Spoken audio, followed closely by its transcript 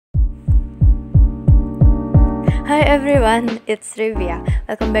Hi everyone, it's Trivia.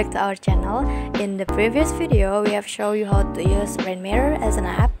 Welcome back to our channel. In the previous video, we have shown you how to use Rainmeter as an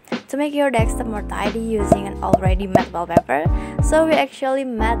app to make your desktop more tidy using an already made wallpaper. So we actually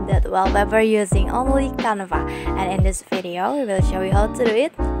made that wallpaper using only Canva, and in this video, we will show you how to do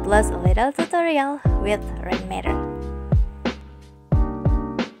it, plus a little tutorial with Rainmeter.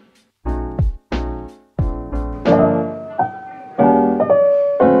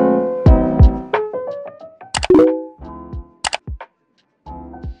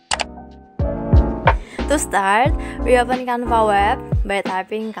 To start, we open Canva web by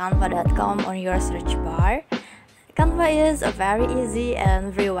typing canva.com on your search bar. Canva is a very easy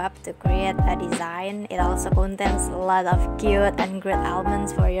and free web to create a design. It also contains a lot of cute and great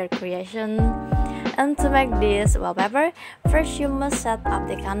elements for your creation. And to make this wallpaper, first you must set up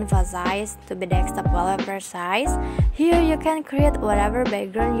the Canva size to be desktop wallpaper size. Here you can create whatever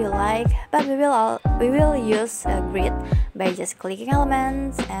background you like, but we will use a grid by just clicking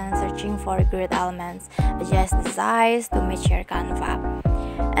elements and searching for grid elements. Adjust the size to match your Canva.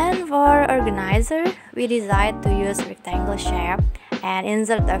 And for organizer, we decide to use rectangle shape and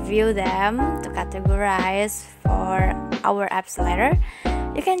insert a few them to categorize for our apps later.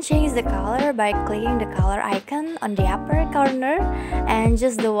 You can change the color by clicking the color icon on the upper corner and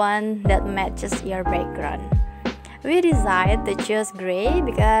just the one that matches your background. We decided to choose gray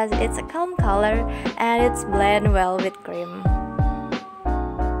because it's a calm color and it's blend well with cream.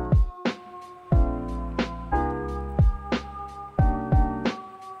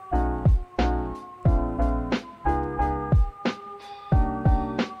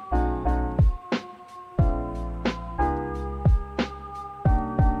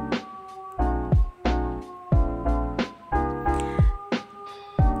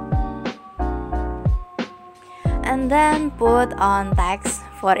 And then put on text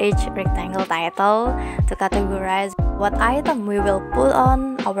for each rectangle title to categorize what item we will put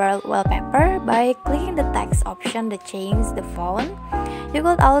on our wallpaper by clicking the text option to change the font. You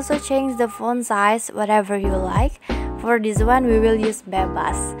could also change the font size whatever you like. For this one we will use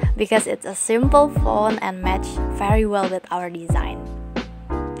Bebas because it's a simple font and match very well with our design.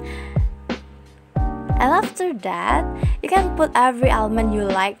 And after that, you can put every element you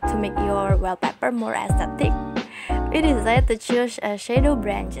like to make your wallpaper more aesthetic. We decided to choose shadow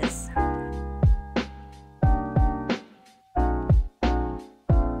branches.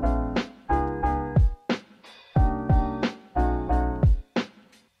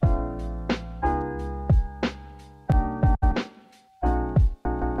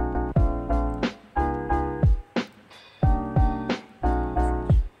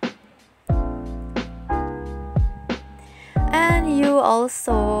 And you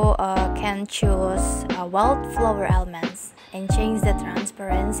also can choose wildflower elements and change the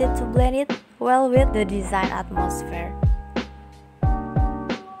transparency to blend it well with the design atmosphere.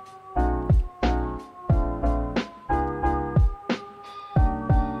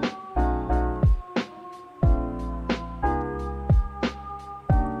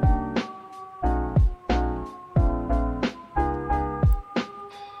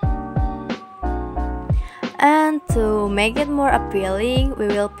 And to make it more appealing, we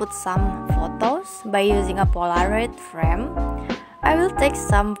will put some photos by using a Polaroid frame. I will take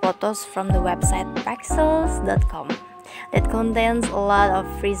some photos from the website Pexels.com that contains a lot of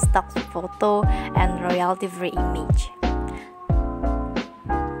free stock photo and royalty-free image.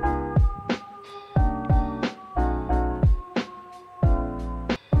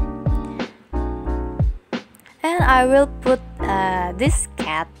 And I will put this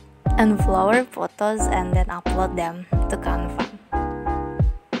cat and flower photos and then upload them to Canva.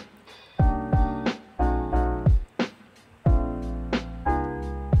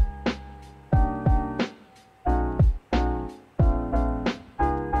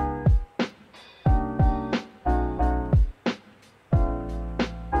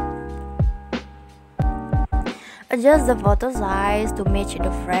 Adjust the photo size to match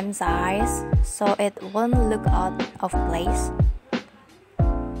the frame size so it won't look out of place.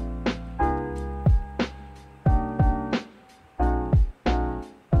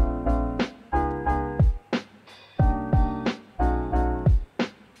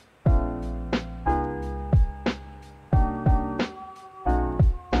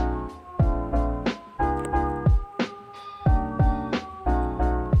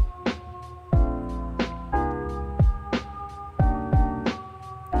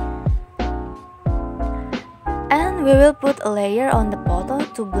 We will put a layer on the photo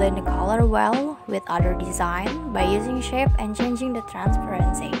to blend the color well with other design by using shape and changing the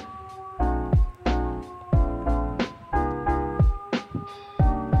transparency.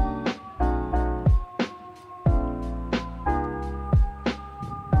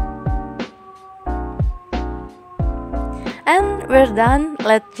 And we're done.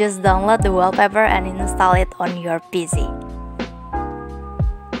 Let's just download the wallpaper and install it on your PC.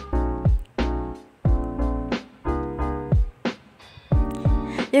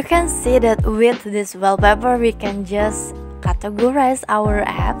 You can see that with this wallpaper we can just categorize our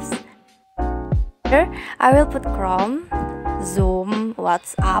apps. Here I will put Chrome, Zoom,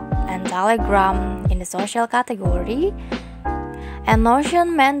 WhatsApp, and Telegram in the social category, and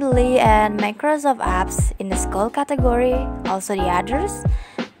Notion, Mendeley, and Microsoft apps in the school category, also the others.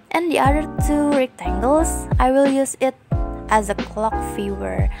 And the other two rectangles, I will use it as a clock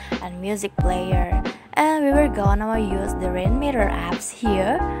viewer and music player. And we were gonna use the Rainmeter apps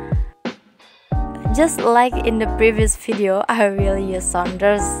here. Just like in the previous video, I will use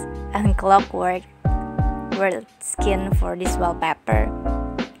sounders and clockwork skin for this wallpaper.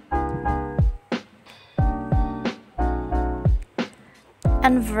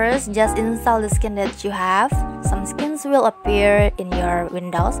 And first, just install the skin that you have. Some skins will appear in your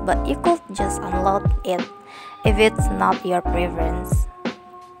windows, but you could just unload it if it's not your preference.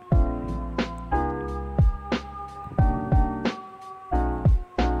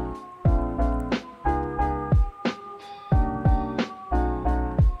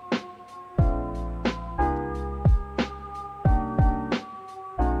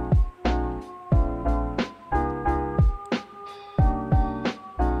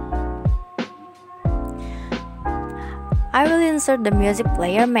 I will insert the music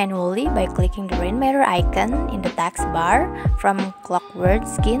player manually by clicking the Rainmeter icon in the text bar from clockwork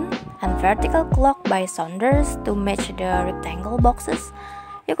skin and vertical clock by Saunders to match the rectangle boxes.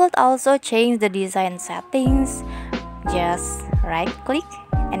 You could also change the design settings. Just right click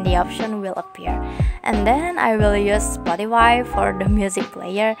and the option will appear. And then I will use Spotify for the music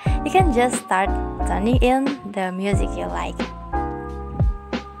player. You can just start turning in the music you like.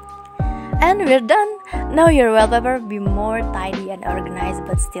 And we're done! Now your wallpaper will be more tidy and organized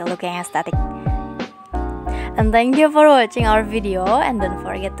but still looking aesthetic. And thank you for watching our video, and don't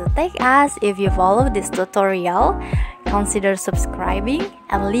forget to tag us if you follow this tutorial. Consider subscribing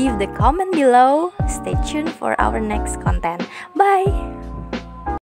and leave the comment below. Stay tuned for our next content. Bye!